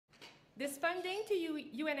This funding to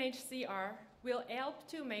UNHCR will help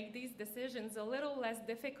to make these decisions a little less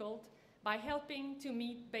difficult by helping to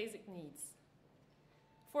meet basic needs.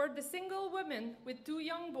 For the single woman with 2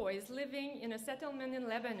 young boys living in a settlement in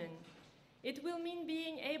Lebanon, it will mean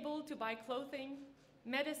being able to buy clothing,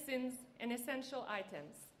 medicines, and essential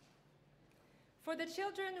items. For the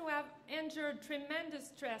children who have endured tremendous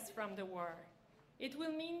stress from the war, it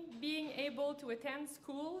will mean being able to attend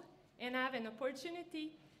school and have an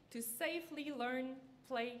opportunity to safely learn,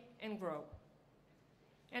 play, and grow.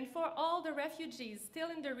 And for all the refugees still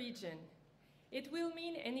in the region, it will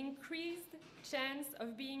mean an increased chance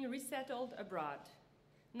of being resettled abroad,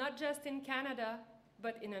 not just in Canada,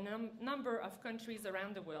 but in a number of countries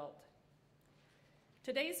around the world.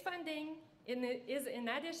 Today's funding is in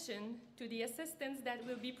addition to the assistance that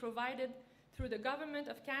will be provided through the Government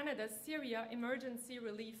of Canada's Syria Emergency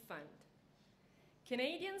Relief Fund.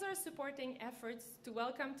 Canadians are supporting efforts to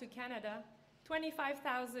welcome to Canada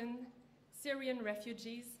 25,000 Syrian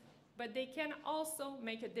refugees, but they can also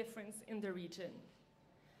make a difference in the region.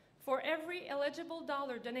 For every eligible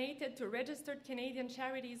dollar donated to registered Canadian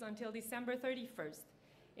charities until December 31st,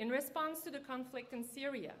 in response to the conflict in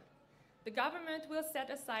Syria, the government will set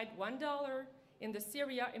aside $1 in the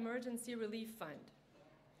Syria Emergency Relief Fund.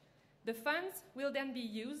 The funds will then be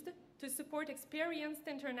used to support experienced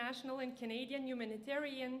international and Canadian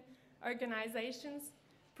humanitarian organizations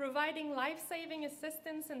providing life-saving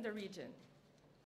assistance in the region.